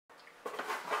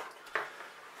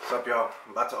What's up, y'all?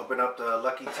 I'm about to open up the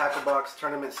Lucky Tackle Box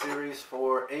Tournament Series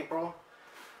for April.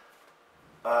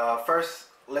 First,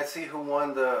 let's see who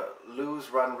won the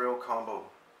Lose Rotten Reel combo.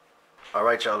 All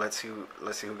right, y'all. Let's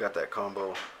see who got that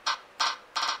combo.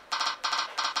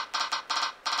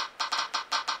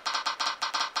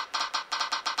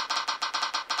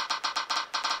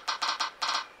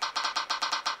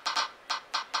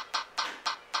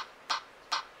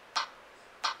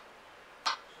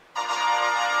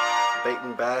 Bait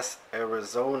 & Bass,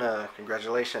 Arizona.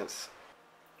 Congratulations.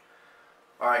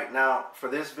 Alright, now for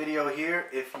this video here,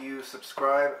 if you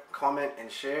subscribe, comment,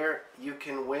 and share, you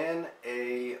can win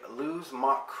a Lose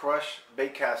Mock Crush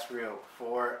baitcast reel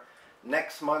for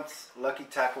next month's Lucky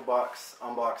Tackle Box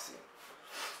unboxing.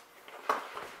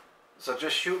 So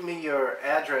just shoot me your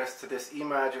address to this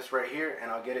email address right here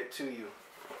and I'll get it to you.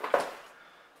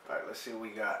 Alright, let's see what we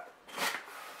got.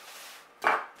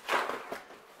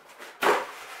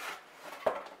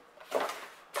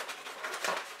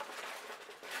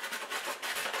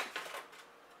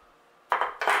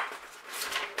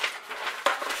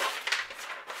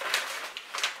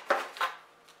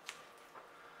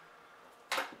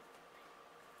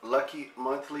 Lucky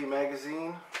Monthly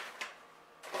Magazine.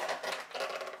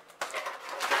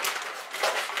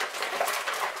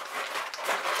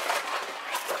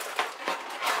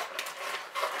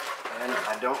 And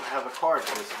I don't have a card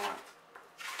for this one.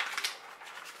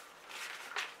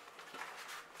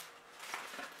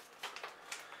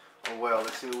 Oh well,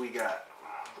 let's see what we got.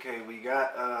 Okay, we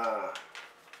got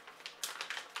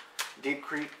Deep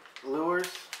Creek Lures.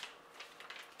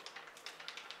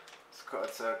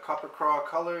 It's a copper craw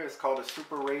color. It's called a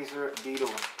Super Razor Beetle.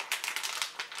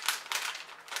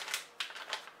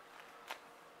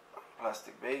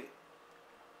 Plastic bait.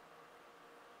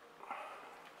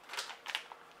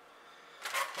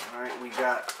 Alright, we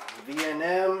got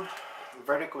V&M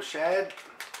Vertical Shad.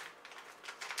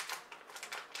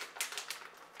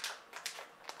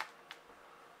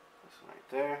 This one right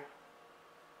there.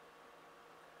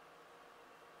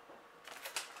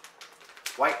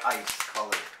 White Ice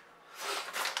color.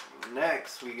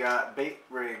 Next, we got Bait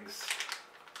Rigs.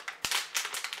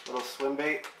 Little swim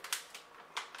bait.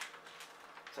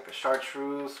 It's like a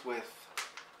chartreuse with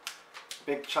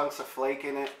big chunks of flake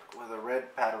in it with a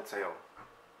red paddle tail.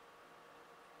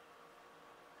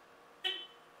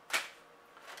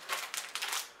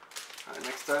 Alright,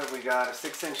 next up we got a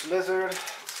 6-inch lizard.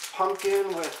 It's pumpkin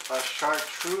with a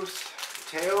chartreuse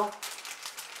tail.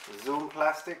 Zoom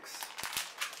Plastics.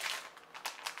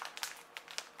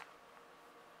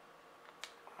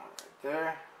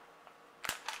 There,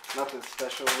 nothing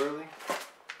special really.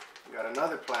 We got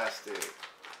another plastic.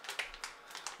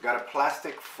 We got a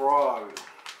plastic frog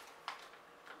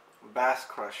bass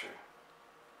crusher.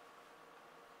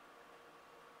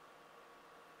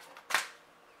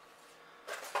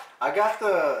 I got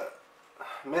the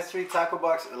Mystery Tackle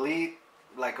Box Elite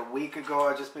like a week ago.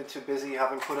 I've just been too busy,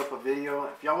 haven't put up a video.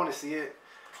 If y'all want to see it,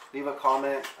 leave a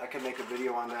comment. I can make a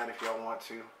video on that if y'all want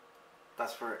to.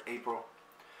 That's for April.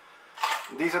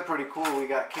 These are pretty cool. We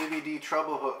got KVD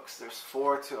treble hooks. There's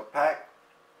 4 to a pack.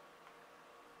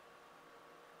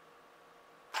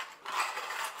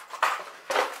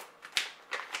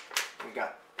 We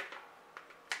got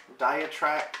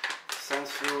Diatrack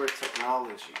Sense Lure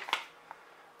Technology.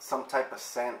 Some type of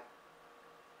scent.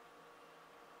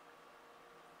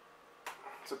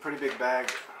 It's a pretty big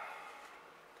bag.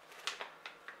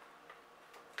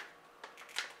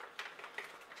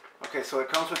 Okay, so it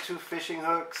comes with 2 fishing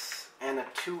hooks and a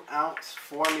 2-ounce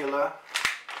formula.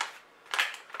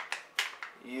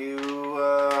 You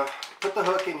put the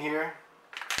hook in here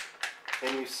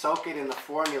and you soak it in the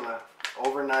formula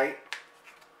overnight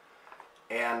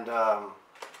and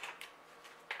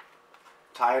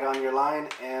tie it on your line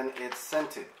and it's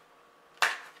scented.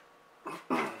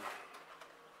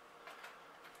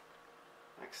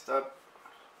 Next up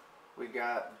we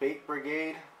got Bait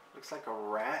Brigade. Looks like a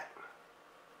rat.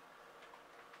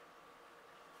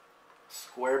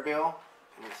 Square bill,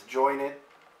 and it's jointed.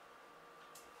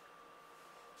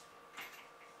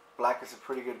 Black is a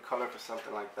pretty good color for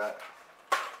something like that.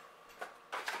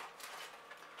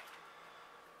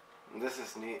 And this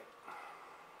is neat.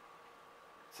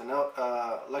 It's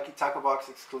a Lucky Tackle Box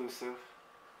exclusive.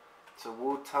 It's a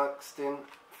Wu Tungsten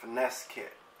Finesse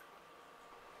Kit.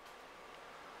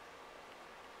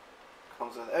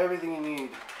 Comes with everything you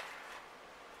need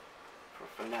for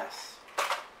finesse.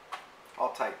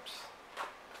 All types.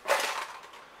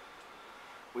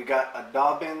 We got a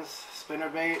Dobbins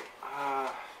spinnerbait,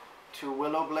 2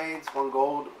 willow blades, 1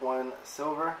 gold, 1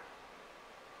 silver.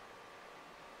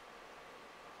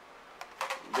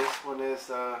 This one is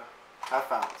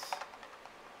 1/2 ounce.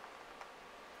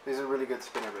 These are really good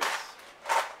spinner baits.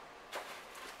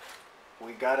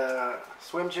 We got a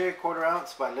swim jig, 1/4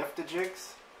 ounce by Lifted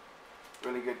Jigs.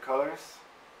 Really good colors.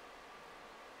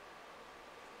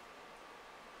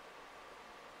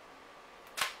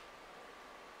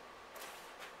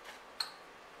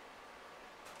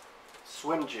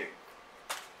 Swim jig.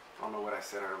 I don't know what I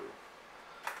said earlier.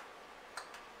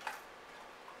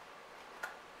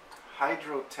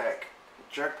 Hydrotech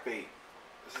jerk bait.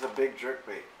 This is a big jerk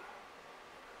bait.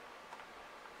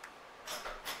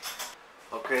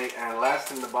 Okay, and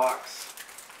last in the box,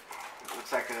 it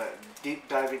looks like a deep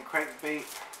diving crankbait.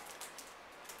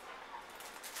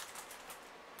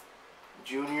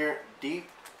 Junior Deep.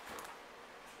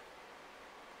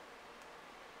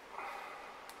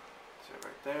 See it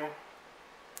right there.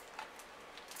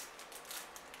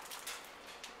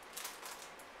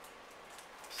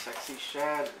 Sexy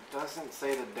Shad. It doesn't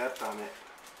say the depth on it.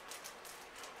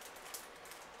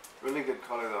 Really good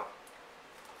color though.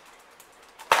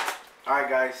 Alright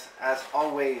guys, as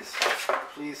always,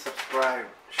 please subscribe,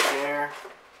 share,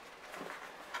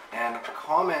 and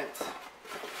comment.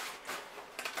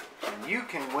 And you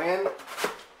can win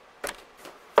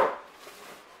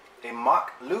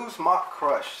a Lew's Mock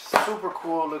Crush. Super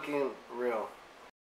cool looking reel.